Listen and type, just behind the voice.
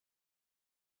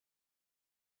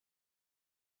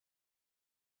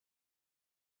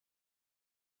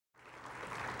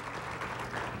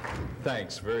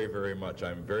Thanks very, very much.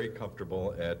 I'm very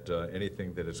comfortable at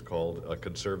anything that is called a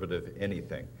conservative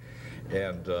anything.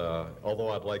 And although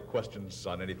I'd like questions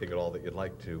on anything at all that you'd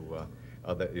like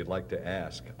to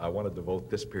ask, I want to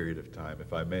devote this period of time,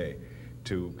 if I may,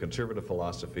 to conservative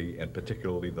philosophy and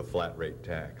particularly the flat rate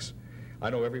tax.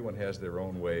 I know everyone has their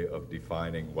own way of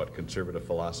defining what conservative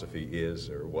philosophy is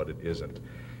or what it isn't.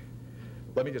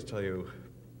 Let me just tell you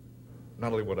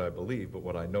not only what I believe, but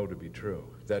what I know to be true.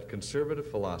 That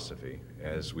conservative philosophy,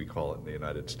 as we call it in the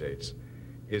United States,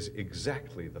 is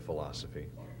exactly the philosophy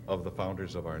of the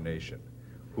founders of our nation,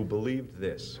 who believed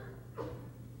this,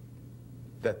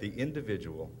 that the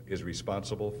individual is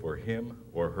responsible for him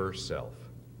or herself,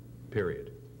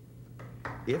 period.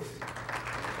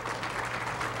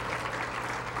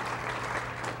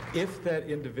 If that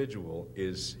individual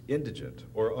is indigent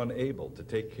or unable to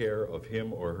take care of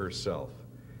him or herself,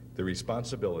 the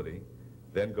responsibility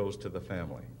then goes to the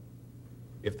family.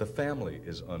 If the family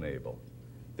is unable,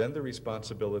 then the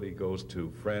responsibility goes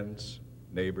to friends,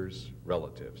 neighbors,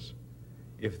 relatives.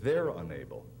 If they're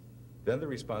unable, then the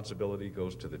responsibility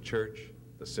goes to the church,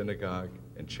 the synagogue,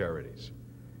 and charities.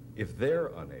 If they're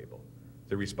unable,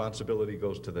 the responsibility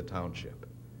goes to the township.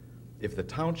 If the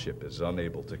township is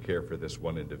unable to care for this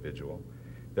one individual,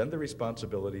 then the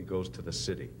responsibility goes to the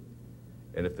city.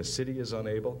 And if the city is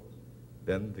unable,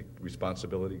 then the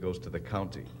responsibility goes to the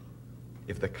county.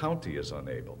 If the county is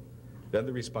unable, then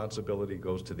the responsibility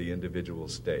goes to the individual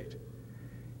state.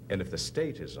 And if the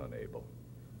state is unable,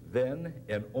 then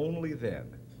and only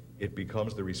then it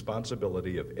becomes the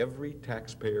responsibility of every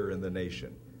taxpayer in the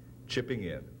nation chipping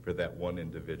in for that one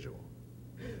individual.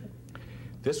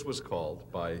 This was called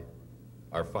by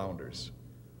our founders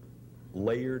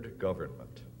layered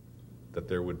government, that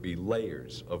there would be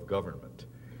layers of government,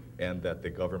 and that the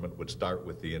government would start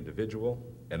with the individual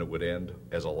and it would end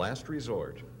as a last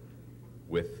resort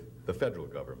with the federal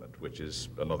government, which is,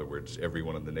 in other words,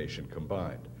 everyone in the nation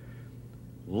combined.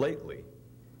 Lately,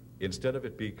 instead of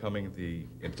it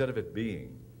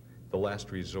being the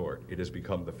last resort, it has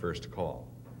become the first call.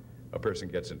 A person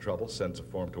gets in trouble, sends a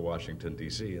form to Washington,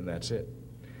 D.C., and that's it.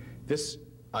 This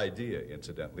idea,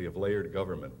 incidentally, of layered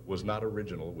government was not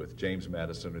original with James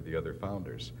Madison or the other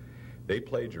founders. They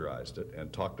plagiarized it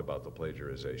and talked about the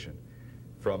plagiarization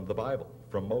from the Bible,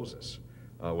 from Moses.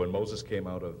 When Moses came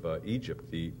out of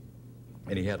Egypt,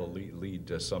 and he had to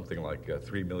lead something like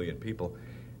 3 million people,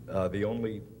 the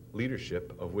only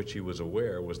leadership of which he was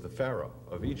aware was the Pharaoh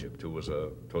of Egypt, who was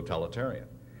a totalitarian.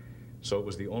 So it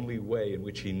was the only way in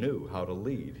which he knew how to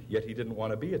lead, yet he didn't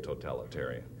want to be a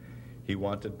totalitarian. He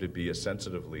wanted to be a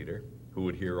sensitive leader who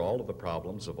would hear all of the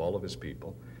problems of all of his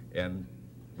people and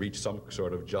reach some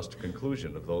sort of just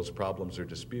conclusion of those problems or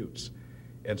disputes.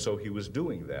 And so he was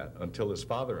doing that until his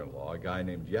father-in-law, a guy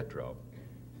named Jethro,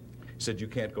 said, "You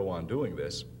can't go on doing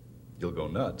this, you'll go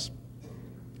nuts."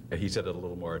 And he said it a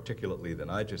little more articulately than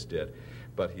I just did,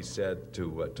 but he said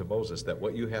to Moses that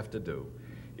what you have to do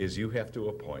is you have to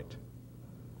appoint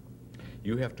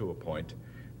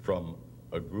from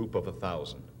a group of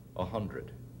 1,000,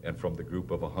 100, and from the group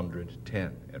of 100,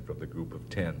 10, and from the group of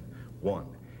 10, 1.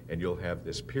 And you'll have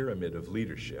this pyramid of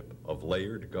leadership, of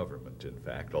layered government, in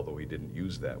fact, although he didn't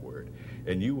use that word.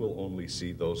 And you will only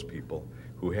see those people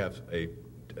who have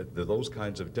those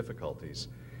kinds of difficulties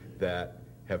that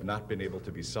have not been able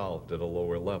to be solved at a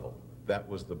lower level. That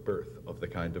was the birth of the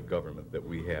kind of government that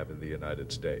we have in the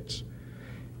United States.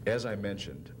 As I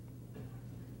mentioned,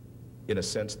 in a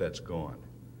sense that's gone.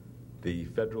 The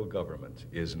federal government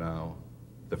is now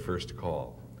the first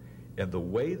call. And the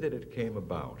way that it came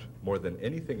about, more than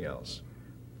anything else,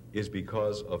 is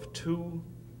because of 2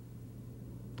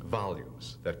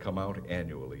 volumes that come out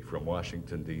annually from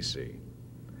Washington, D.C.,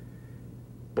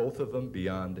 both of them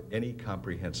beyond any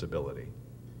comprehensibility.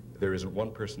 There isn't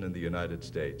one person in the United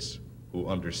States who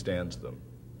understands them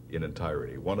in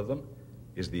entirety. One of them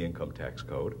is the income tax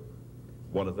code.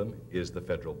 One of them is the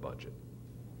federal budget.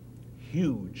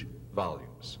 Huge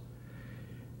volumes.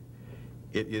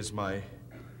 It is my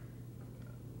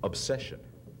obsession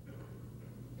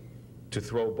to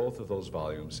throw both of those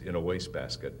volumes in a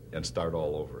wastebasket and start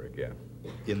all over again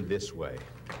in this way.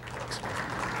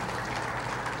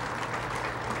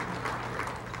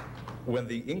 When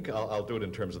the I'll do it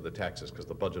in terms of the taxes because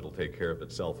the budget will take care of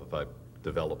itself if I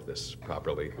develop this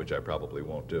properly, which I probably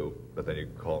won't do, but then you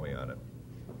can call me on it.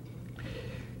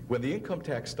 When the income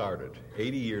tax started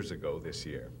 80 years ago this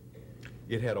year,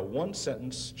 it had a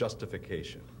 1-sentence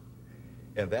justification.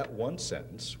 And that one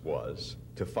sentence was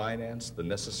to finance the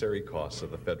necessary costs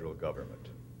of the federal government.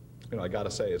 You know, I got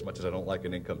to say, as much as I don't like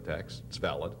an income tax, it's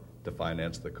valid, to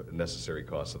finance the necessary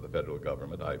costs of the federal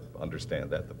government. I understand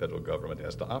that. The federal government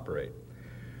has to operate.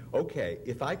 Okay,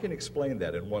 if I can explain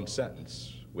that in one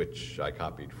sentence, which I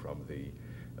copied from the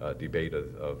debate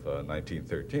of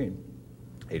 1913,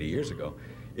 80 years ago,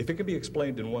 if it can be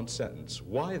explained in one sentence,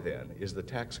 why then is the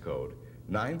tax code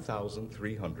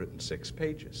 9,306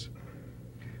 pages?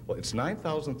 Well, it's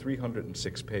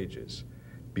 9,306 pages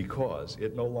because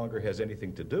it no longer has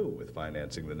anything to do with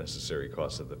financing the necessary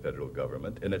costs of the federal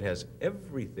government, and it has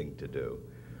everything to do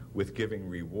with giving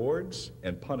rewards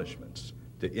and punishments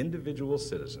to individual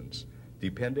citizens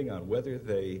depending on whether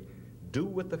they do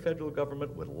what the federal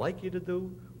government would like you to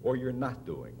do or you're not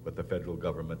doing what the federal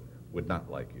government would not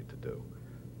like you to do.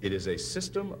 It is a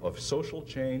system of social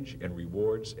change and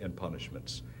rewards and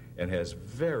punishments and has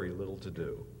very little to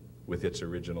do with its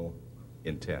original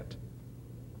intent.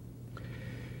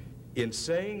 In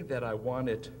saying that I want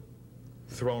it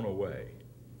thrown away,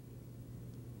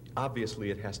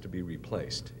 obviously it has to be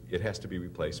replaced. It has to be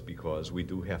replaced because we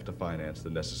do have to finance the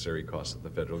necessary costs of the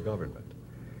federal government.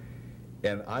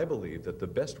 And I believe that the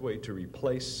best way to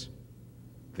replace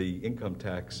the income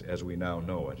tax as we now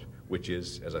know it, which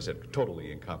is, as I said,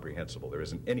 totally incomprehensible. There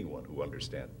isn't anyone who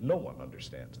understands, no one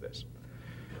understands this.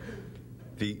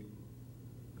 The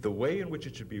way in which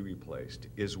it should be replaced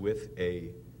is with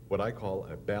what I call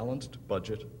a balanced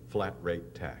budget flat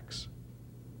rate tax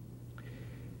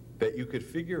that you could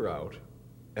figure out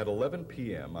at 11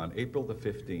 p.m. on April the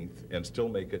 15th and still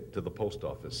make it to the post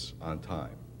office on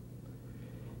time.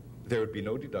 There would be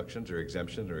no deductions or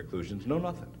exemptions or inclusions, no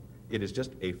nothing. It is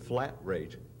just a flat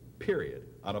rate, period,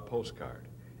 on a postcard.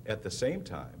 At the same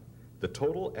time, the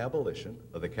total abolition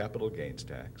of the capital gains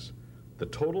tax, the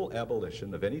total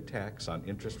abolition of any tax on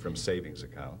interest from savings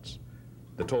accounts,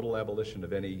 the total abolition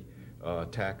of any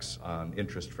tax on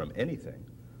interest from anything,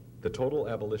 the total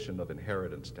abolition of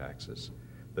inheritance taxes,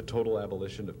 the total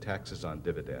abolition of taxes on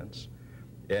dividends,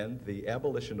 and the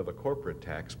abolition of a corporate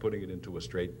tax, putting it into a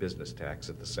straight business tax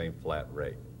at the same flat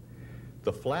rate.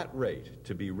 The flat rate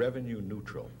to be revenue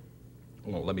neutral,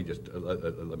 well, let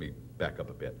me back up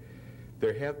a bit.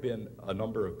 There have been a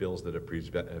number of bills that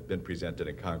have been presented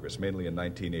in Congress, mainly in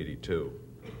 1982,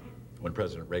 when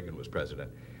President Reagan was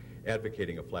president,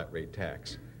 advocating a flat rate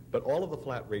tax. But all of the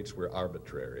flat rates were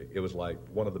arbitrary. It was like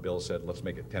one of the bills said, let's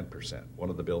make it 10%. One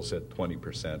of the bills said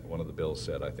 20%. One of the bills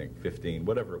said, I think, 15,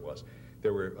 whatever it was.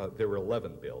 There were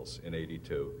 11 bills in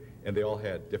 82, and they all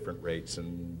had different rates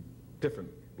and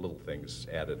different little things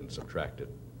added and subtracted.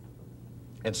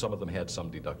 And some of them had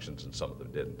some deductions and some of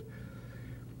them didn't.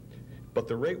 But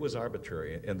the rate was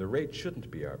arbitrary, and the rate shouldn't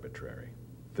be arbitrary.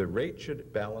 The rate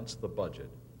should balance the budget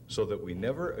so that we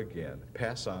never again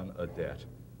pass on a debt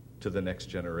to the next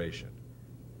generation.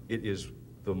 It is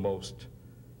the most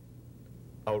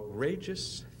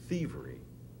outrageous thievery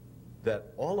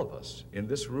that all of us in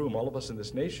this room, all of us in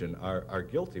this nation are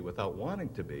guilty without wanting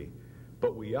to be,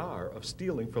 but we are, of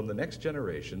stealing from the next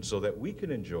generation so that we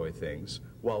can enjoy things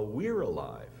while we're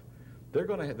alive.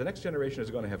 The next generation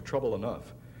is going to have trouble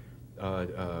enough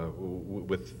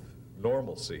with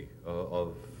normalcy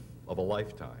of a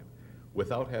lifetime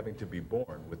without having to be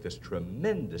born with this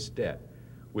tremendous debt,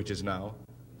 which is now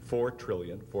 $4.4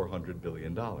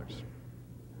 trillion.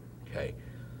 Okay.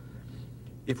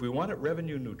 If we want it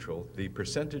revenue neutral, the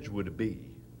percentage would be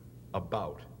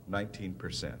about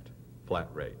 19% flat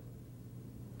rate.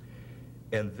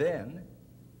 And then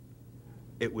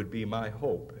it would be my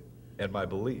hope and my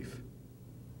belief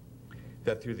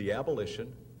that through the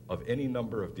abolition of any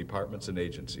number of departments and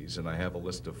agencies, and I have a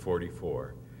list of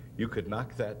 44, you could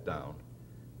knock that down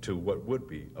to what would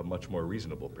be a much more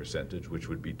reasonable percentage, which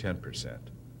would be 10%.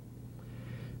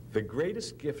 The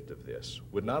greatest gift of this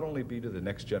would not only be to the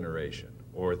next generation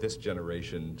or this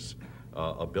generation's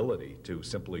ability to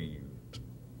simply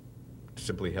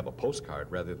have a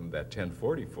postcard rather than that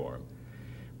 1040 form,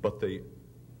 but the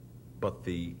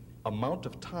amount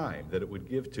of time that it would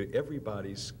give to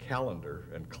everybody's calendar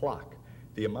and clock,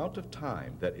 the amount of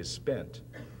time that is spent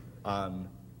on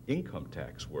income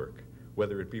tax work,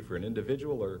 whether it be for an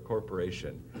individual or a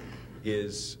corporation,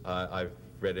 is, I've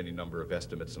read any number of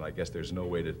estimates, and I guess there's no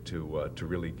way to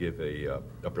really give a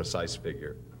precise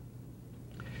figure.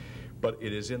 But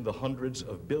it is in the hundreds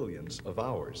of billions of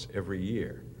hours every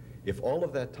year. If all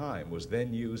of that time was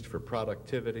then used for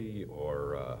productivity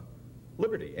or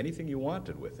liberty, anything you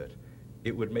wanted with it,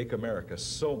 it would make America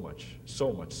so much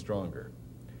stronger.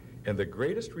 And the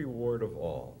greatest reward of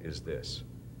all is this: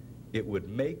 it would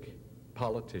make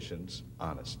politicians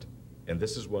honest. And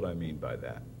this is what I mean by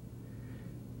that.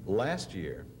 Last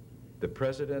year, the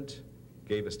President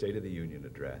gave a State of the Union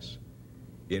address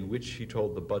in which he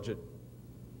told the budget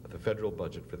the federal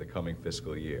budget for the coming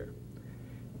fiscal year.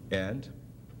 And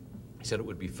he said it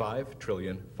would be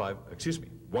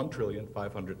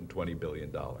 $1,520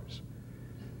 billion.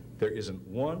 There isn't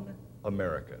one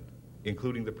American,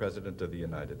 including the President of the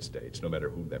United States, no matter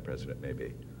whom that president may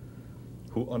be,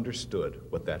 who understood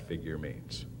what that figure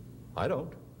means. I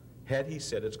don't. Had he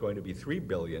said it's going to be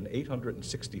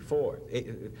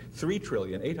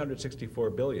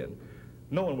 $3,864 billion,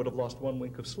 no one would have lost one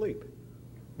wink of sleep.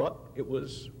 But it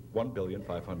was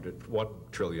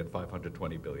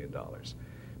 $1,520 billion.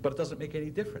 But it doesn't make any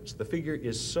difference. The figure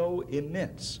is so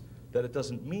immense that it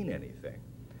doesn't mean anything.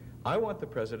 I want the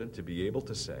president to be able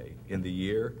to say, in the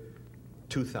year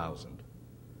 2000,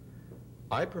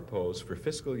 I propose for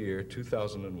fiscal year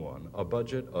 2001 a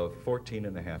budget of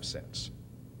 14.5 cents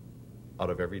out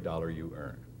of every dollar you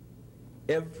earn.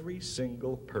 Every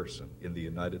single person in the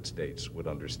United States would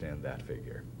understand that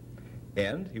figure.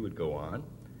 And he would go on,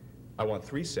 I want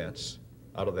 3 cents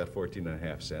out of that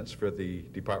 14.5 cents for the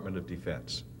Department of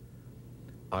Defense.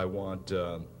 I want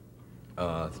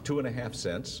 2.5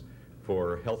 cents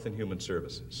for Health and Human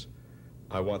Services.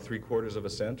 I want 3/4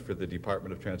 cent for the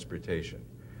Department of Transportation.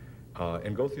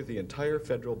 And go through the entire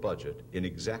federal budget in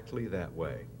exactly that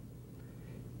way.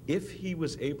 If he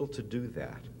was able to do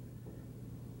that,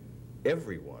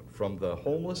 everyone, from the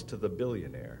homeless to the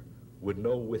billionaire, would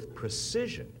know with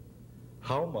precision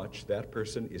how much that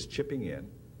person is chipping in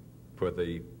for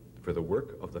the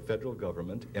work of the federal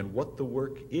government and what the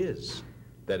work is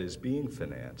that is being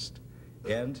financed.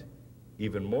 And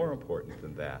even more important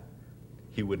than that,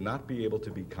 he would not be able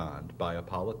to be conned by a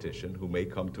politician who may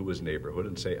come to his neighborhood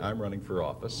and say, I'm running for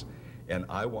office and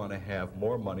I want to have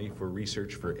more money for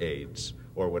research for AIDS,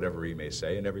 or whatever he may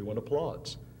say, and everyone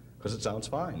applauds because it sounds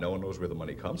fine. No one knows where the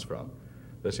money comes from.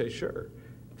 They say, sure.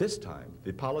 This time,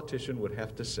 the politician would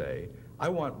have to say, I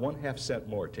want 1/2 cent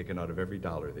more taken out of every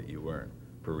dollar that you earn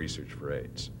for research for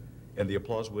AIDS. And the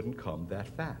applause wouldn't come that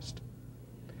fast.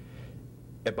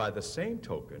 And by the same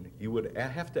token, you would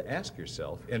have to ask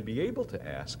yourself, and be able to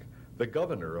ask, the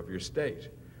governor of your state,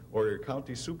 or your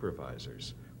county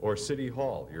supervisors, or city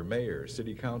hall, your mayor,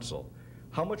 city council,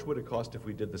 how much would it cost if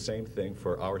we did the same thing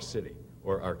for our city,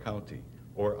 or our county,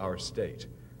 or our state?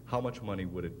 How much money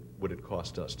would it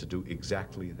cost us to do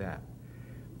exactly that?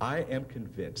 I am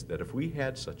convinced that if we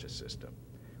had such a system,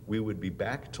 we would be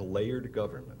back to layered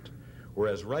government,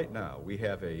 whereas right now we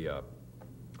have a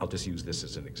I'll just use this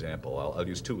as an example. I'll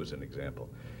use two as an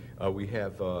example. We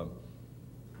have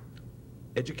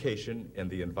education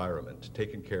and the environment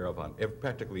taken care of on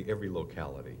practically every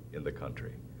locality in the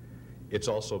country. It's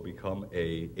also become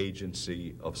an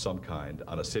agency of some kind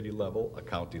on a city level, a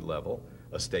county level,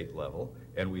 a state level,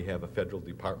 and we have a federal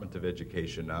Department of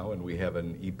Education now, and we have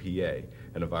an EPA,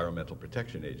 an Environmental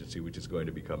Protection Agency, which is going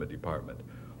to become a department.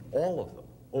 All of them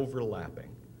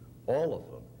overlapping, all of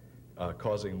them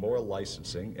causing more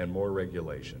licensing and more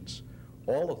regulations,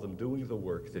 all of them doing the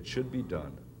work that should be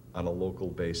done on a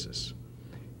local basis.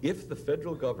 If the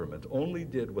federal government only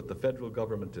did what the federal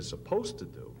government is supposed to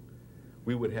do,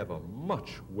 we would have a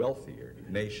much wealthier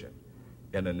nation,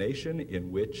 and a nation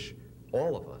in which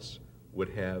all of us would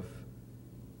have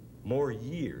more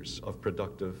years of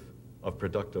productive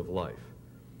life.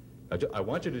 I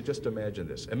want you to just imagine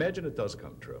this. Imagine it does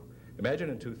come true. Imagine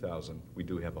in 2000 we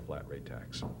do have a flat rate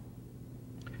tax.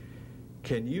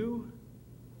 Can you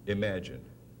imagine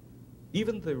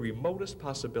even the remotest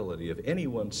possibility of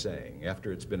anyone saying,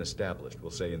 after it's been established,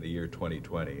 we'll say in the year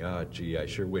 2020, gee, I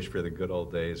sure wish for the good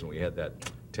old days when we had that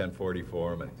 1040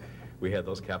 form and we had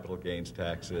those capital gains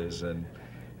taxes and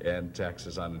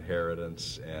taxes on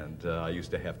inheritance, and I used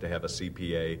to have a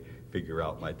CPA figure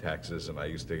out my taxes, and I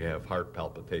used to have heart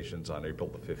palpitations on April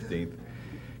the 15th.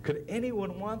 Could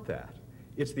anyone want that?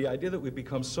 It's the idea that we've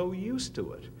become so used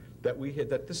to it that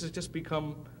this has just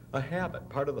become a habit,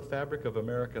 part of the fabric of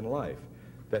American life,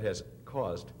 that has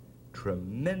caused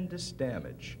tremendous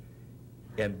damage,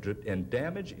 and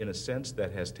damage in a sense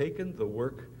that has taken the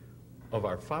work of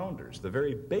our founders, the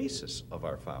very basis of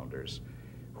our founders,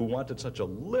 who wanted such a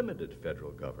limited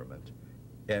federal government,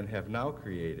 and have now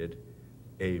created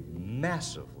a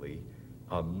massively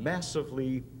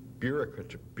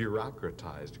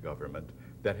bureaucratized government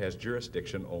that has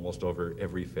jurisdiction almost over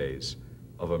every phase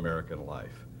of American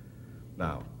life.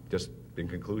 Now, just in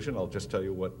conclusion, I'll just tell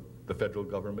you what the federal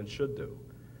government should do.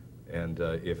 And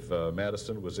if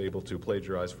Madison was able to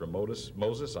plagiarize from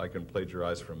Moses, I can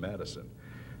plagiarize from Madison.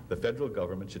 The federal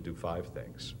government should do 5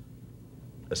 things: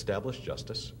 establish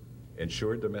justice,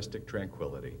 ensure domestic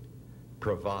tranquility,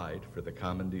 provide for the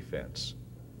common defense,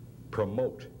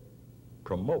 promote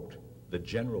the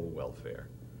general welfare,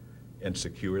 and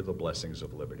secure the blessings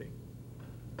of liberty.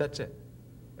 That's it.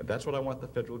 And that's what I want the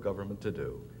federal government to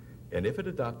do. And if it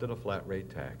adopted a flat rate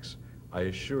tax, I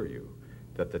assure you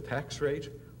that the tax rate,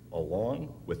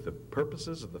 along with the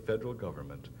purposes of the federal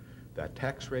government, that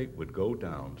tax rate would go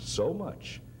down so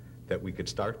much that we could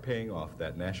start paying off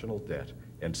that national debt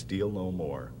and steal no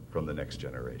more from the next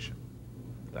generation.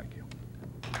 Thank you.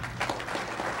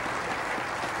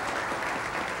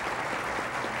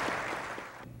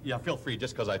 Yeah, feel free,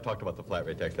 just because I talked about the flat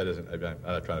rate tax, that isn't, I'm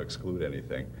not trying to exclude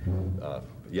anything.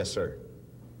 Yes, sir.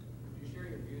 Could you share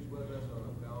your views with us on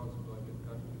a balanced budget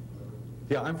constitutional amendment?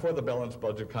 Yeah, I'm for the balanced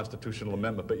budget constitutional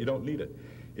amendment, but you don't need it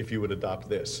if you would adopt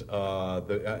this.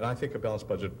 And I think a balanced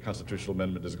budget constitutional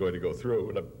amendment is going to go through,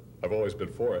 and I've always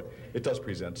been for it. It does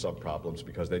present some problems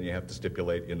because then you have to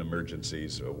stipulate in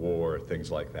emergencies, war, things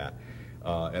like that.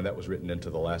 And that was written into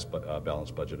the last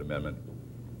balanced budget amendment.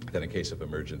 Then in case of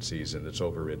emergencies, and it's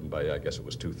overridden by, I guess it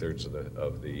was 2/3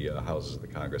 of the houses of the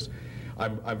Congress.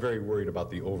 I'm very worried about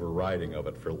the overriding of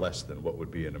it for less than what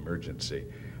would be an emergency.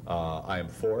 I am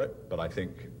for it, but I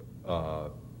think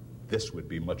this would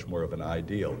be much more of an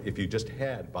ideal. If you just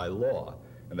had by law,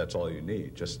 and that's all you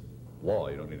need, just law,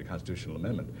 you don't need a constitutional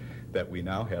amendment, that we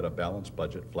now had a balanced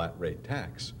budget flat rate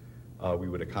tax, we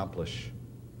would accomplish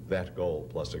that goal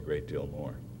plus a great deal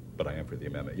more. But I am for the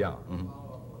amendment. Yeah. Mm-hmm.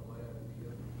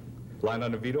 Line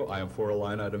item veto, I am for a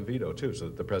line item veto too, so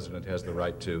that the president has the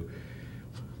right to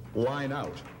line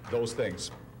out those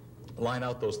things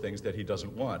that he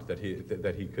doesn't want, that he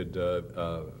could,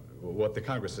 what the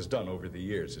Congress has done over the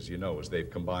years, as you know, is they've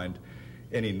combined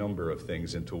any number of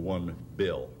things into one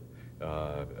bill,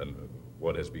 and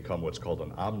what has become what's called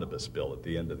an omnibus bill at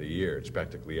the end of the year. It's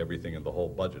practically everything in the whole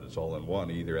budget. It's all in one.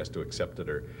 He either has to accept it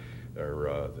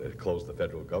or close the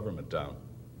federal government down.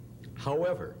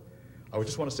 However, I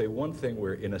just want to say one thing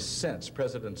where, in a sense,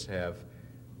 presidents have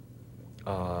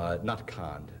not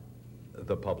conned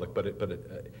the public, but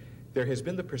there has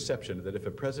been the perception that if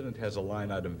a president has a line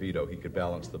item veto, he could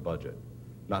balance the budget.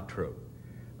 Not true.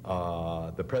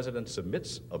 The president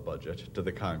submits a budget to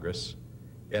the Congress,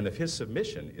 and if his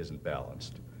submission isn't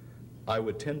balanced, I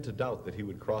would tend to doubt that he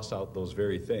would cross out those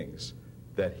very things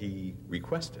that he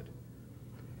requested.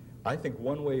 I think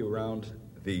one way around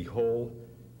the whole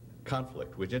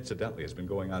conflict, which incidentally has been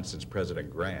going on since President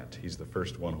Grant, he's the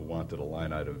first one who wanted a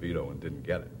line item veto and didn't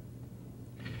get it,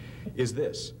 is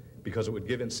this, because it would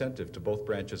give incentive to both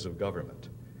branches of government.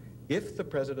 If the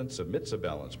president submits a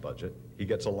balanced budget, he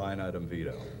gets a line item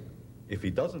veto. If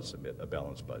he doesn't submit a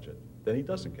balanced budget, then he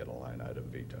doesn't get a line item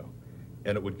veto.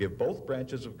 And it would give both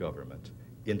branches of government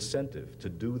incentive to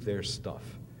do their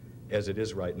stuff. As it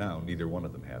is right now, neither one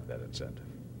of them have that incentive.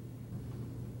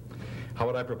 How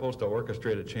would I propose to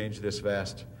orchestrate a change this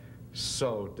vast?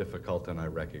 So difficult, and I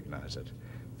recognize it.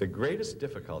 The greatest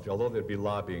difficulty, although there'd be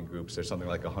lobbying groups, there's something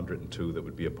like 102 that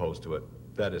would be opposed to it.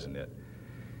 That isn't it.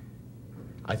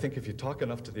 I think if you talk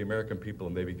enough to the American people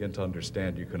and they begin to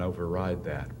understand, you can override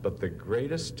that. But the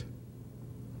greatest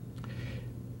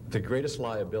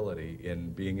liability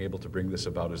in being able to bring this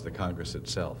about is the Congress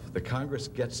itself. The Congress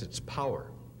gets its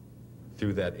power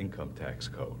through that income tax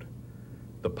code.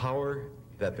 The power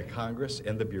that the Congress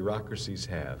and the bureaucracies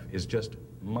have is just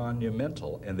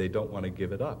monumental, and they don't want to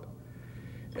give it up.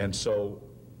 And so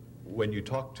when you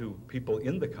talk to people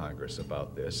in the Congress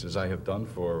about this, as I have done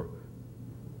for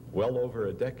well over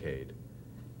a decade,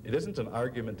 it isn't an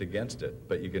argument against it,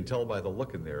 but you can tell by the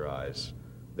look in their eyes,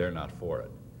 they're not for it.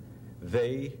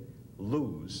 They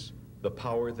lose the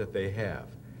power that they have.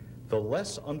 The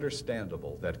less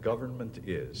understandable that government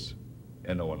is,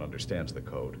 and no one understands the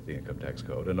code, the income tax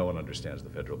code, and no one understands the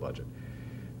federal budget,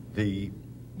 the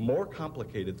more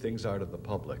complicated things are to the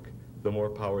public, the more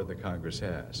power the Congress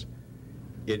has.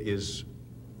 It is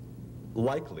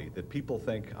likely that people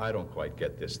think, I don't quite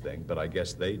get this thing, but I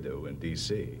guess they do in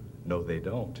D.C. No, they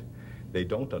don't. They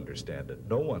don't understand it.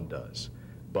 No one does.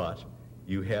 But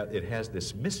it has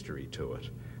this mystery to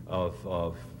it of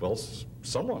well,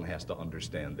 someone has to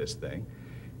understand this thing.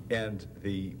 And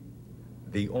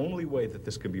the only way that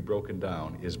this can be broken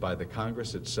down is by the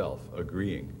Congress itself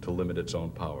agreeing to limit its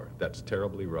own power. That's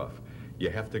terribly rough. You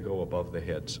have to go above the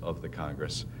heads of the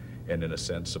Congress, and in a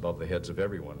sense above the heads of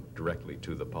everyone, directly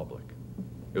to the public.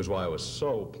 It was why I was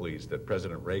so pleased that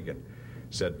President Reagan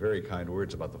said very kind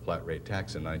words about the flat rate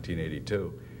tax in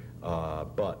 1982,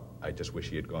 but I just wish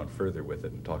he had gone further with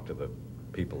it and talked to the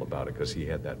people about it, because he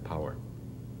had that power.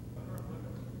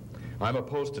 I'm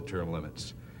opposed to term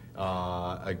limits.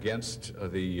 Against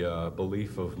the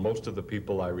belief of most of the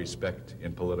people I respect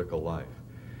in political life.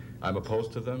 I'm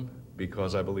opposed to them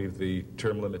because I believe the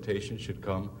term limitation should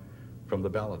come from the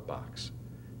ballot box.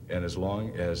 And as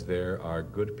long as there are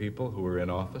good people who are in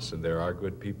office, and there are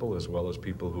good people as well as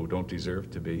people who don't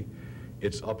deserve to be,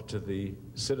 it's up to the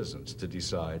citizens to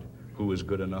decide who is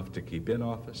good enough to keep in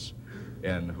office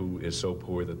and who is so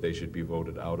poor that they should be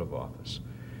voted out of office.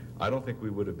 I don't think we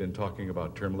would have been talking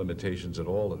about term limitations at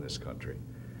all in this country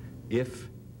if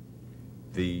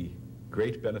the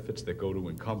great benefits that go to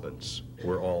incumbents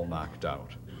were all knocked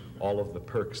out. All of the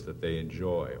perks that they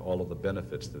enjoy, all of the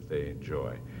benefits that they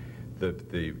enjoy.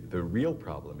 The real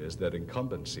problem is that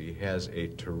incumbency has a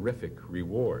terrific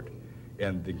reward,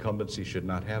 and the incumbency should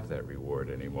not have that reward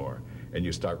anymore. And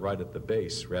you start right at the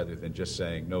base rather than just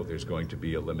saying, no, there's going to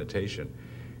be a limitation.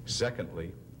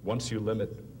 Secondly, once you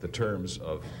limit the terms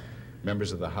of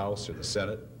members of the House or the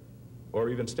Senate or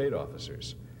even state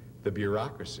officers, the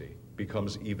bureaucracy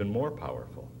becomes even more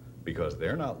powerful because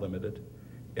they're not limited.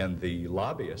 And the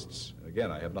lobbyists, again,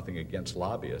 I have nothing against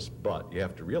lobbyists, but you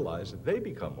have to realize that they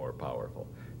become more powerful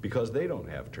because they don't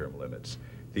have term limits.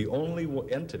 The only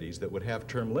entities that would have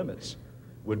term limits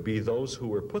would be those who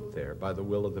were put there by the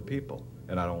will of the people,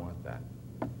 and I don't want that.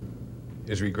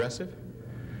 Is regressive?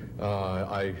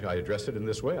 I address it in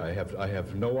this way. I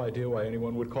have no idea why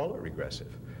anyone would call it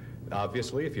regressive.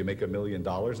 Obviously, if you make $1 million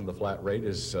and the flat rate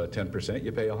is 10%,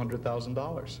 you pay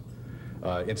 $100,000.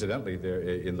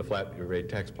 Incidentally, in the flat rate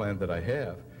tax plan that I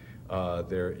have,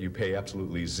 you pay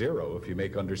absolutely zero if you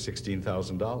make under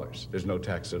 $16,000. There's no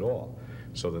tax at all,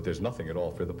 so that there's nothing at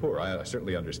all for the poor. I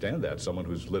certainly understand that. Someone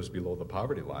who lives below the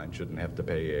poverty line shouldn't have to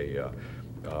pay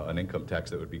an income tax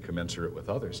that would be commensurate with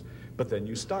others. But then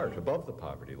you start above the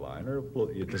poverty line, or well,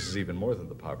 this is even more than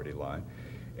the poverty line,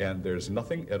 and there's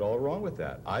nothing at all wrong with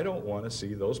that. I don't want to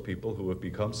see those people who have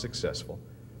become successful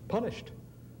punished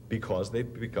because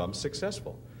they've become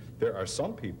successful. There are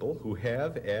some people who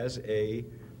have as a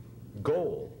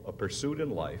goal, a pursuit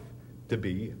in life, to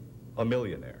be a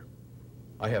millionaire.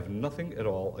 I have nothing at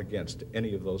all against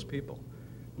any of those people.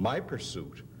 My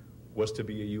pursuit was to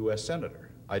be a U.S. Senator.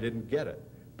 I didn't get it.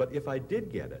 But if I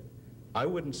did get it, I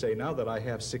wouldn't say, now that I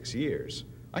have 6 years,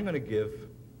 I'm going to give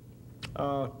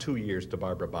 2 years to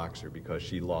Barbara Boxer because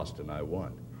she lost and I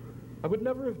won. I would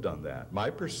never have done that. My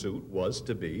pursuit was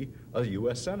to be a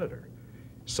U.S. Senator.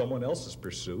 Someone else's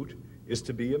pursuit is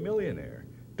to be a millionaire.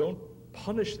 Don't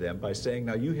punish them by saying,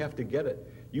 now you have to get it.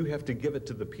 You have to give it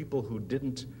to the people who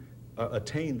didn't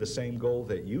attain the same goal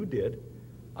that you did.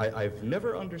 I've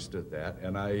never understood that,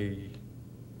 and I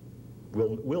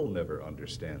will never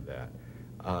understand that.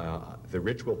 The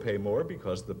rich will pay more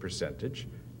because the percentage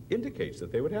indicates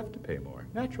that they would have to pay more,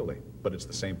 naturally. But it's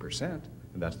the same percent,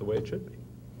 and that's the way it should be.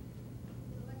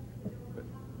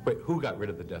 Wait, who got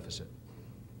rid of the deficit?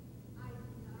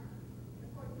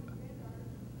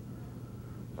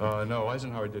 No,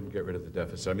 Eisenhower didn't get rid of the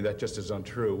deficit. I mean, that just is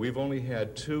untrue. We've only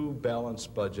had 2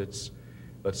 balanced budgets,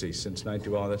 let's see, since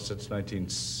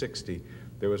 1960.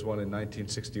 There was one in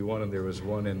 1961 and there was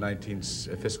one in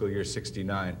fiscal year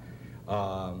 69.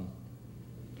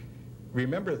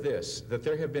 Remember this, that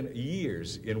there have been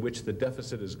years in which the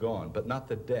deficit is gone, but not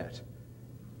the debt.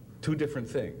 2 different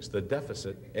things. The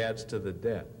deficit adds to the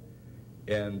debt.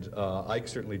 And Ike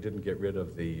certainly didn't get rid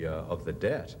of the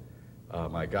debt.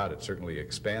 My God, it certainly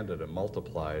expanded and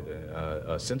multiplied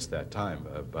since that time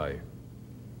by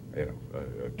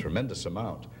a tremendous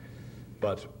amount.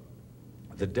 But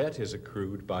the debt is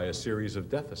accrued by a series of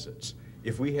deficits.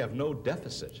 If we have no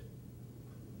deficit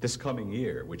this coming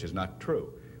year, which is not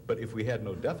true, but if we had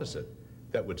no deficit,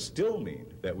 that would still mean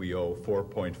that we owe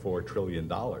 $4.4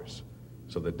 trillion.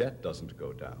 So the debt doesn't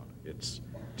go down. It's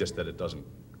just that it doesn't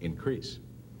increase.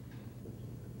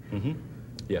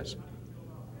 Yes.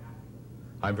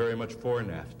 I'm very much for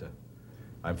NAFTA.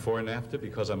 I'm for NAFTA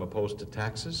because I'm opposed to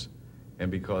taxes and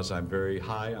because I'm very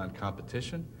high on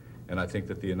competition, and I think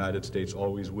that the United States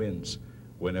always wins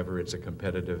whenever it's a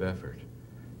competitive effort.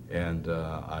 And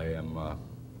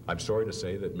I'm sorry to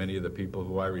say that many of the people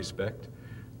who I respect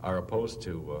are opposed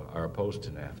to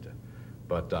NAFTA.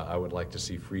 But I would like to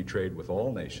see free trade with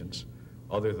all nations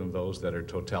other than those that are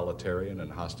totalitarian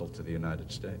and hostile to the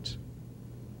United States.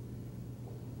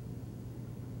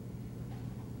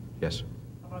 Yes?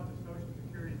 How about the Social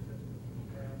Security system?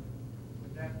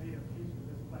 Would that be a piece of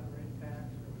this flat rate tax? Or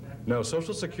would that No,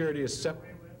 Social Security is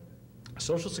separate.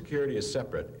 Social Security is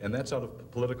separate, and that's out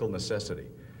of political necessity.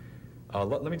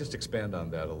 Let me just expand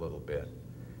on that a little bit.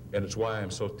 And it's why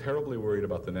I'm so terribly worried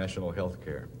about the national health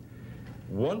care.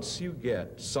 Once you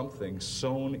get something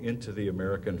sewn into the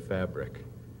American fabric,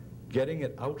 getting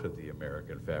it out of the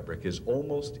American fabric is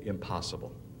almost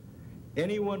impossible.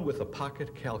 Anyone with a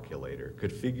pocket calculator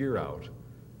could figure out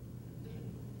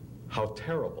how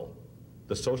terrible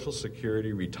the Social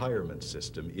Security retirement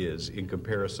system is in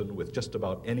comparison with just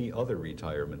about any other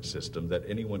retirement system that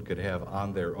anyone could have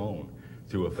on their own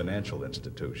through a financial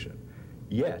institution.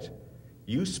 Yet,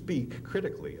 you speak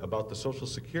critically about the Social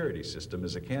Security system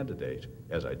as a candidate,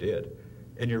 as I did,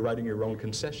 and you're writing your own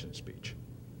concession speech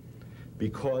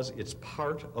because it's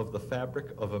part of the fabric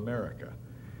of America.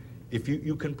 If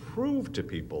you can prove to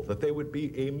people that they would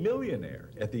be a millionaire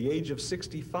at the age of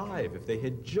 65 if they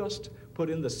had just put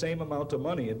in the same amount of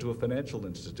money into a financial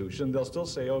institution, they'll still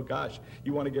say, oh gosh,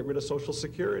 you want to get rid of Social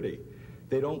Security.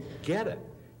 They don't get it.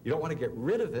 You don't want to get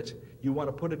rid of it. You want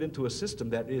to put it into a system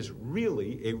that is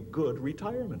really a good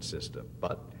retirement system.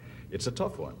 But it's a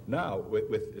tough one. Now,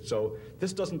 so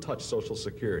this doesn't touch Social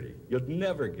Security. You'll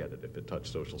never get it if it touched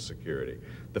Social Security.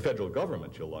 The federal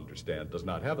government, you'll understand, does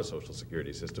not have a Social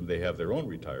Security system. They have their own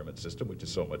retirement system, which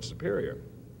is so much superior.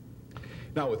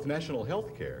 Now, with national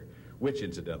health care, which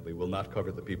incidentally will not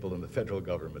cover the people in the federal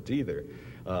government either,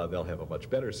 they'll have a much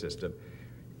better system.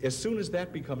 As soon as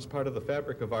that becomes part of the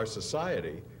fabric of our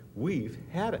society, we've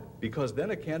had it. Because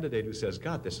then a candidate who says,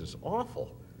 God, this is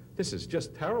awful, this is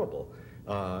just terrible,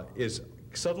 is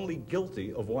suddenly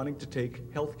guilty of wanting to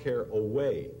take health care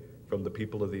away from the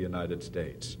people of the United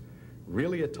States.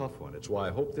 Really a tough one. It's why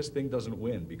I hope this thing doesn't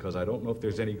win, because I don't know if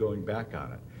there's any going back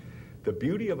on it. The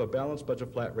beauty of a balanced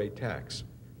budget flat rate tax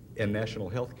and national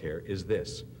health care is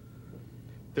this.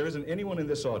 There isn't anyone in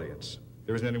this audience,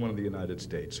 there isn't anyone in the United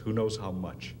States who knows how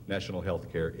much national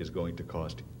health care is going to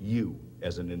cost you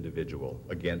as an individual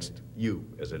against you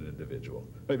as an individual.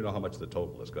 I don't even know how much the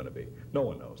total is going to be. No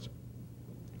one knows.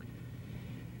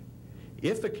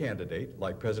 If a candidate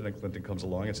like President Clinton comes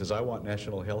along and says, I want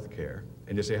national health care,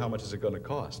 and you say, how much is it going to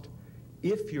cost?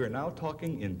 If you're now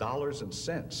talking in dollars and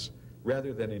cents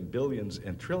rather than in billions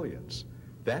and trillions,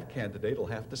 that candidate will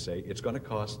have to say it's going to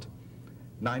cost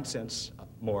 9 cents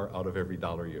more out of every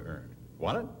dollar you earn.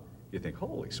 Want it? You think,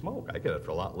 holy smoke, I get it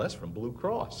for a lot less from Blue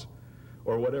Cross,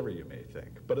 or whatever you may think.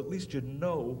 But at least you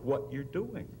know what you're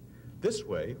doing. This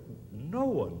way, no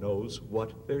one knows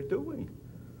what they're doing.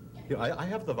 You know, I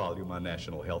have the volume on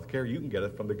national health care. You can get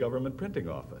it from the government printing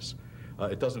office.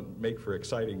 It doesn't make for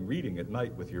exciting reading at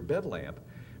night with your bed lamp,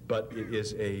 but it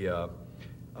is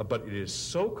but it is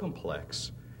so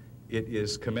complex. It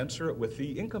is commensurate with the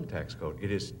income tax code.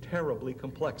 It is terribly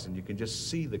complex, and you can just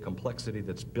see the complexity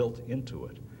that's built into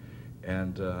it.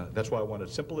 And that's why I want it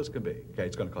simple as can be. Okay,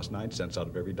 it's going to cost 9 cents out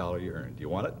of every dollar you earn. Do you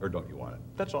want it or don't you want it?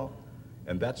 That's all.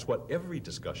 And that's what every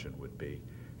discussion would be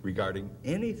regarding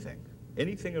anything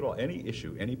at all, any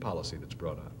issue, any policy that's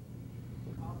brought up.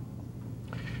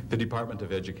 The Department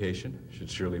of Education should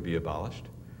surely be abolished.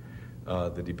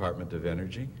 The Department of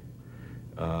Energy,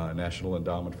 National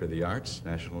Endowment for the Arts,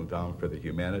 National Endowment for the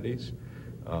Humanities,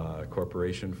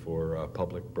 Corporation for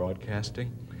Public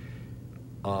Broadcasting.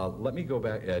 Let me go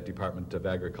back. Department of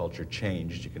Agriculture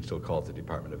changed. You can still call it the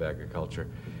Department of Agriculture.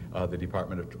 The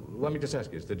Department of, let me just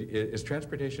ask you, is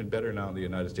transportation better now in the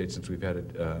United States since we've had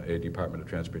a Department of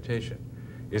Transportation?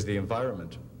 Is the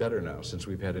environment better now since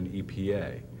we've had an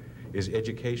EPA? Is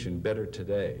education better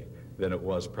today than it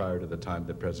was prior to the time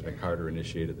that President Carter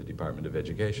initiated the Department of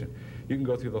Education? You can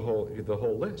go through the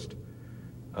whole list.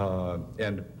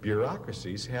 And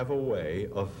bureaucracies have a way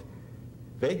of,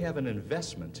 they have an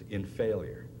investment in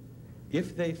failure.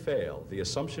 If they fail, the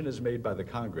assumption is made by the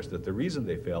Congress that the reason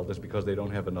they failed is because they don't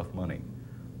have enough money,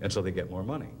 and so they get more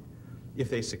money. If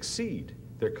they succeed,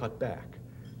 they're cut back.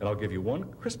 And I'll give you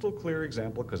one crystal clear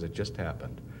example because it just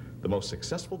happened. The most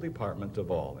successful department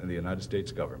of all in the United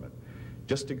States government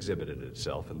just exhibited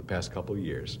itself in the past couple of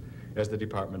years as the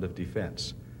Department of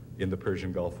Defense in the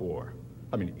Persian Gulf War.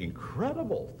 I mean,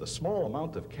 incredible, the small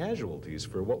amount of casualties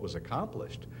for what was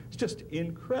accomplished. It's just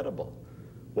incredible.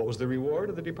 What was the reward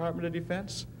of the Department of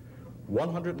Defense?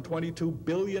 $122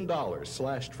 billion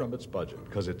slashed from its budget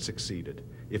because it succeeded.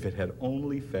 If it had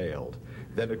only failed,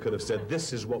 then it could have said,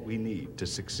 this is what we need to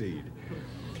succeed.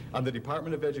 On the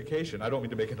Department of Education, I don't mean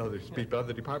to make another speech, but on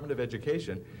the Department of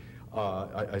Education,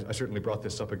 I certainly brought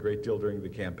this up a great deal during the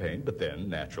campaign, but then,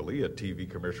 naturally, a TV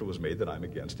commercial was made that I'm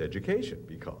against education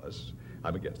because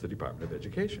I'm against the Department of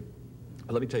Education.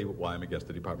 Let me tell you why I'm against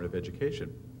the Department of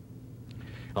Education.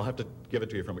 I'll have to give it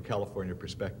to you from a California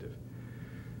perspective.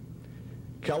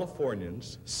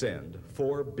 Californians send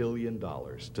 $4 billion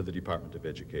to the Department of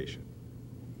Education.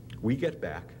 We get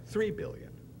back $3 billion.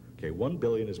 Okay, $1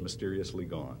 billion is mysteriously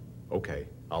gone. Okay,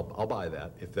 I'll buy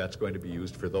that if that's going to be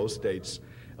used for those states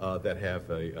that have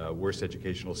a worse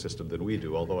educational system than we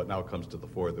do, although it now comes to the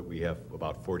fore that we have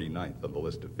about 49th on the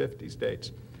list of 50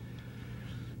 states.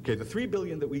 Okay, the $3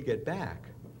 billion that we get back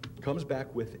comes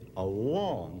back with a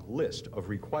long list of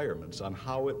requirements on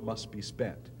how it must be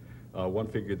spent. One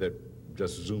figure that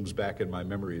just zooms back in my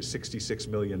memory is $66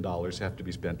 million have to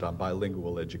be spent on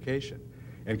bilingual education.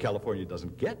 And California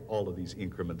doesn't get all of these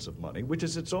increments of money, which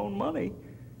is its own money,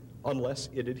 unless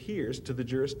it adheres to the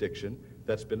jurisdiction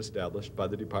that's been established by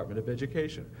the Department of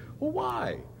Education. Well,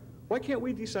 why? Why can't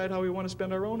we decide how we want to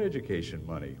spend our own education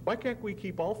money? Why can't we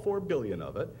keep all $4 billion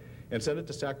of it and send it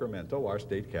to Sacramento, our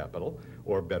state capital,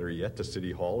 or better yet to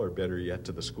City Hall, or better yet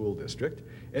to the school district,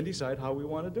 and decide how we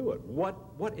want to do it?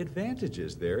 What advantage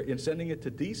is there in sending it to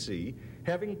D.C.,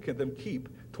 having them keep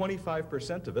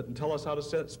 25% of it and tell us how to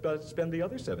spend the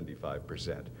other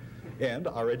 75%? And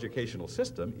our educational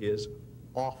system is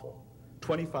awful.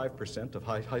 25% of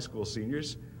high school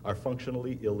seniors are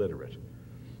functionally illiterate.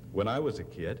 When I was a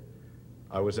kid,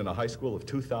 I was in a high school of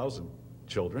 2,000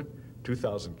 children,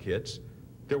 2,000 kids.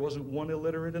 There wasn't one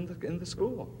illiterate in the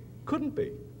school. Couldn't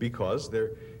be, because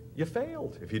you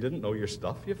failed. If you didn't know your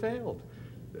stuff, you failed.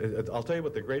 I'll tell you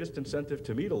what the greatest incentive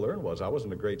to me to learn was. I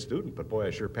wasn't a great student, but boy,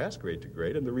 I sure passed grade to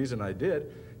grade. And the reason I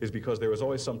did is because there was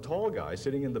always some tall guy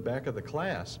sitting in the back of the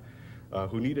class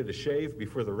who needed a shave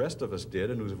before the rest of us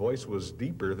did, and whose voice was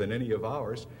deeper than any of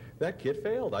ours. That kid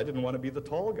failed. I didn't want to be the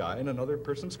tall guy in another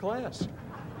person's class.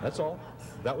 That's all.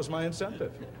 That was my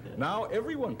incentive. Now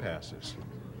everyone passes.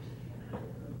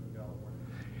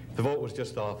 The vote was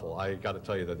just awful. I got to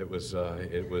tell you that it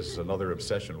was another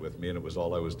obsession with me, and it was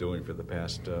all I was doing for the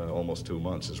past almost 2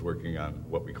 months, is working on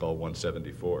what we call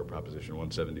 174, Proposition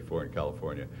 174 in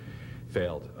California.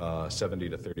 Failed 70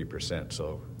 to 30%,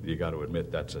 so you got to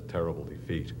admit that's a terrible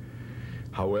defeat.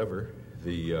 However,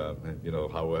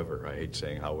 however, I hate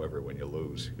saying however when you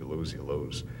lose. You lose, you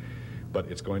lose. But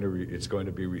it's going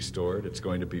to be restored. It's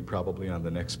going to be probably on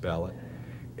the next ballot.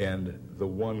 And the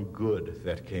one good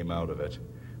that came out of it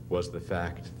was the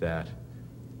fact that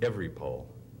every poll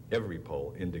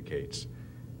indicates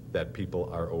that people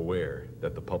are aware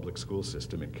that the public school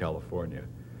system in California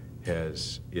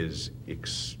is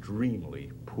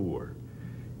extremely poor.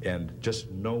 And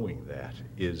just knowing that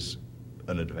is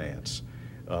an advance.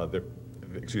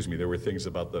 There were things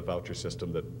about the voucher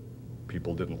system that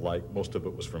people didn't like. Most of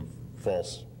it was from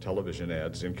false television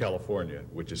ads in California,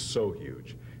 which is so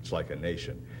huge. It's like a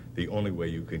nation. The only way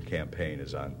you can campaign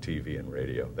is on TV and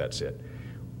radio. That's it.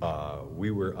 We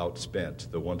were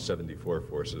outspent. The 174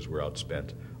 forces were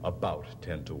outspent about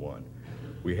 10 to 1.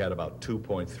 We had about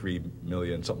 2.3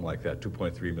 million, something like that,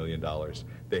 $2.3 million.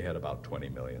 They had about 20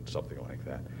 million, something like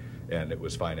that. And it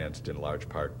was financed in large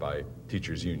part by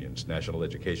teachers' unions, National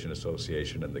Education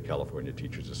Association and the California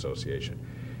Teachers Association.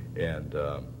 And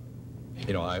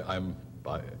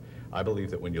I believe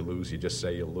that when you lose, you just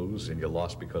say you lose, and you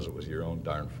lost because it was your own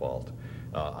darn fault.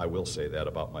 I will say that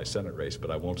about my Senate race, but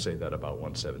I won't say that about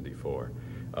 174.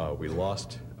 We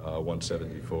lost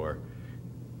 174.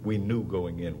 We knew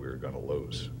going in we were going to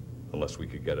lose, unless we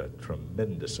could get a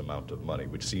tremendous amount of money,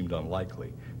 which seemed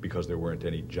unlikely because there weren't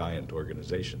any giant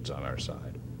organizations on our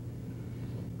side.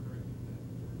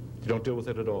 You don't deal with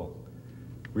it at all.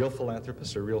 Real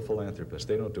philanthropists are real philanthropists.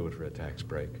 They don't do it for a tax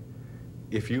break.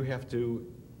 If you have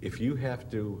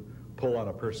to pull on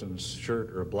a person's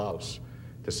shirt or blouse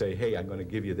to say, hey, I'm going to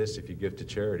give you this if you give to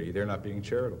charity, they're not being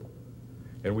charitable.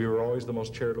 And we were always the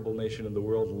most charitable nation in the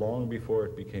world long before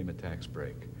it became a tax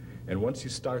break. And once you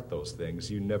start those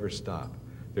things, you never stop.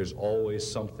 There's always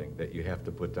something that you have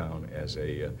to put down as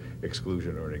a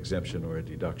exclusion or an exemption or a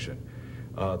deduction.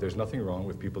 There's nothing wrong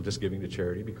with people just giving to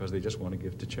charity because they just want to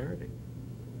give to charity.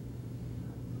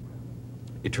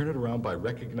 You turn it around by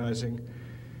recognizing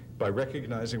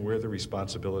where the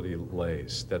responsibility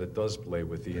lays, that it does lay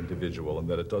with the individual, and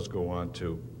that it does go on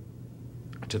to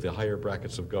the higher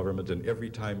brackets of government. And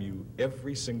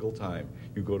every single time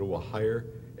you go to a higher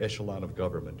echelon of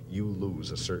government, you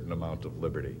lose a certain amount of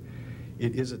liberty.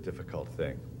 It is a difficult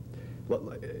thing.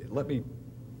 Let me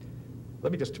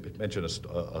just mention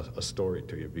a story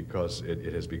to you, because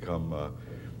it has become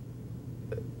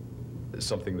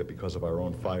something that, because of our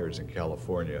own fires in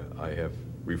California, I have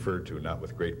referred to, not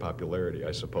with great popularity,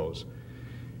 I suppose.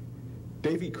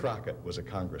 Davy Crockett was a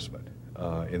congressman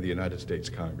in the United States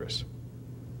Congress.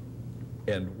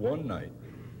 And one night,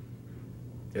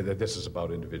 and this is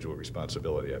about individual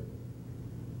responsibility,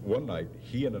 one night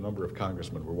he and a number of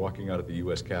congressmen were walking out of the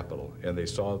U.S. Capitol, and they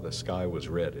saw the sky was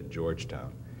red in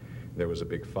Georgetown. There was a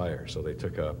big fire, so they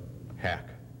took a hack,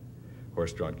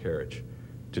 horse-drawn carriage,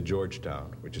 to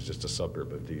Georgetown, which is just a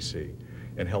suburb of D.C.,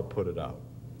 and helped put it out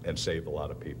and saved a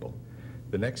lot of people.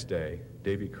 The next day,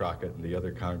 Davy Crockett and the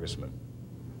other congressmen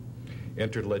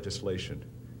entered legislation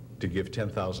to give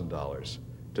 $10,000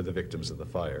 to the victims of the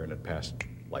fire, and it passed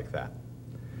like that.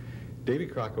 Davy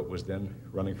Crockett was then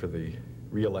running for the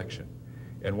re-election,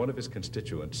 and one of his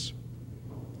constituents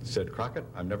said, "Crockett,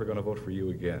 I'm never going to vote for you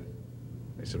again."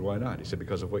 I said, "Why not?" He said,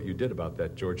 "Because of what you did about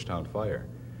that Georgetown fire."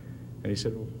 And he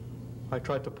said, "Well, I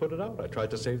tried to put it out. I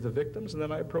tried to save the victims, and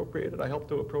then I helped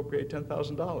to appropriate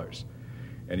 $10,000.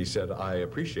 And he said, "I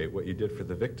appreciate what you did for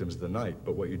the victims the night,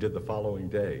 but what you did the following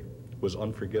day was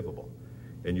unforgivable.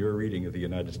 And your reading of the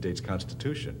United States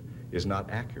Constitution is not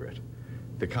accurate.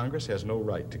 The Congress has no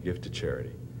right to give to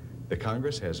charity. The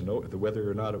Congress has whether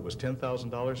or not it was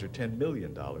 $10,000 or $10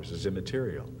 million is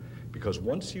immaterial. Because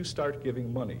once you start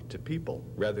giving money to people,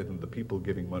 rather than the people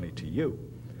giving money to you,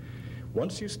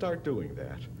 once you start doing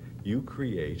that, you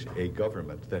create a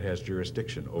government that has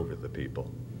jurisdiction over the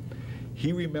people."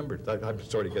 He remembered, I'm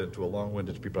sorry to get into a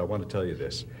long-winded speech, but I want to tell you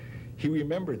this. He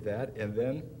remembered that, and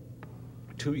then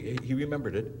he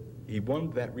remembered it. He won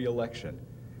that re-election,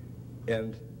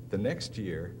 and the next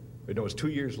year, it was 2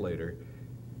 years later,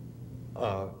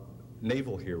 a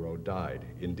naval hero died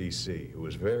in D.C. who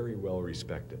was very well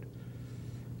respected.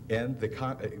 And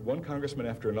one congressman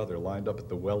after another lined up at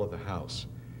the well of the House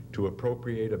to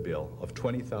appropriate a bill of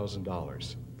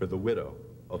 $20,000 for the widow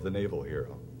of the naval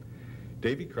hero.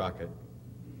 Davy Crockett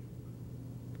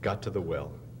got to the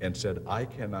well and said, "I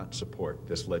cannot support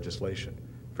this legislation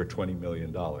for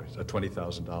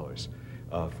 $20,000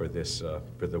 for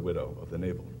the widow of the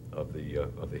naval of the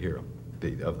hero,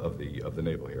 of the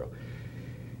naval hero."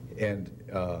 And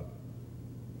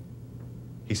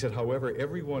he said, "However,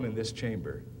 everyone in this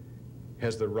chamber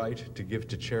has the right to give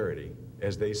to charity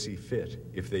as they see fit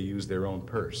if they use their own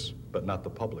purse, but not the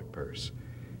public purse."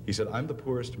 He said, "I'm the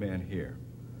poorest man here,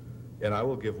 and I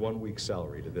will give 1 week's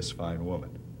salary to this fine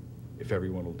woman if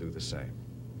everyone will do the same.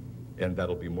 And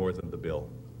that'll be more than the bill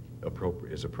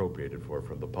is appropriated for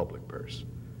from the public purse."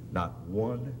 Not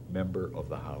one member of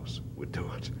the House would do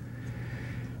it.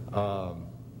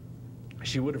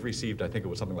 She would have received, I think it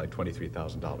was something like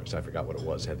 $23,000. I forgot what it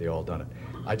was, had they all done it.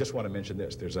 I just want to mention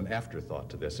this. There's an afterthought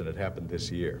to this, and it happened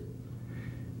this year.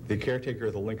 The caretaker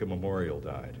of the Lincoln Memorial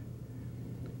died.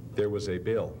 There was a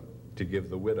bill to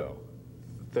give the widow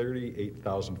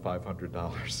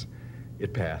 $38,500.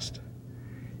 It passed.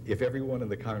 If everyone in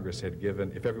the Congress had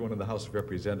given, if everyone in the House of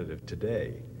Representatives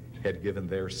today had given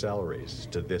their salaries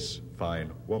to this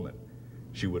fine woman,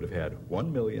 she would have had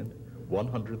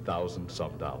 $1,100,000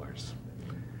 some dollars.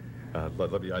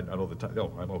 Let me, I know the time.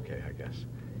 No, I'm okay, I guess.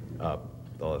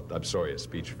 I'm sorry, a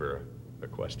speech for a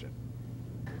question.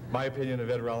 My opinion of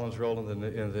Ed Rollins' role in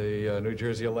the New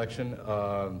Jersey election,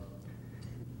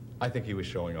 I think he was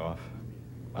showing off.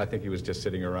 I think he was just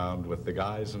sitting around with the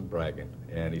guys and bragging,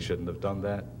 and he shouldn't have done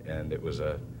that. And it was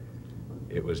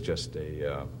just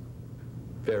a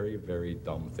very, very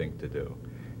dumb thing to do.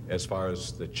 As far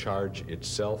as the charge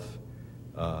itself,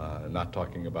 not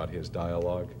talking about his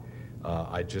dialogue,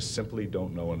 I just simply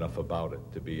don't know enough about it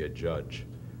to be a judge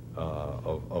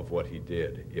of what he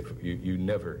did. If you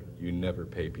never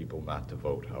pay people not to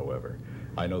vote, however.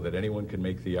 I know that anyone can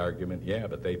make the argument, yeah,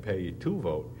 but they pay to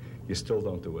vote. You still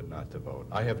don't do it not to vote.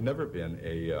 I have never been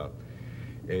a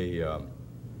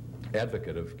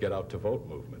advocate of get out to vote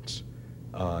movements.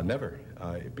 Never,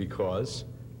 because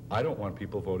I don't want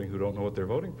people voting who don't know what they're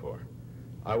voting for.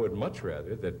 I would much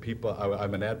rather that people,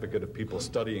 I'm an advocate of people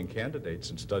studying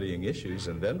candidates and studying issues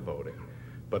and then voting.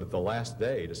 But at the last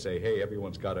day to say, hey,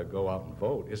 everyone's got to go out and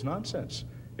vote is nonsense.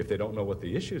 If they don't know what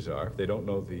the issues are, if they don't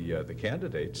know the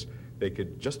candidates, they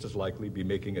could just as likely be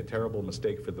making a terrible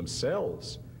mistake for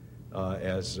themselves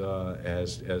as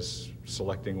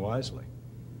selecting wisely.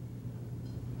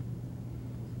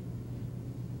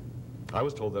 I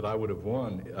was told that I would have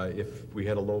won if we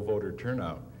had a low voter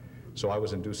turnout. So I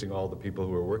was inducing all the people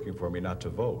who were working for me not to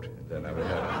vote. Then I would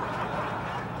have.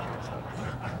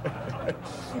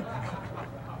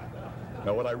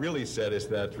 Now, what I really said is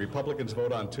that Republicans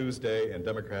vote on Tuesday and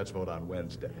Democrats vote on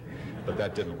Wednesday. But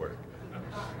that didn't work.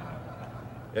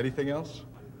 Anything else?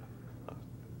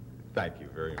 Thank you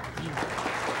very much.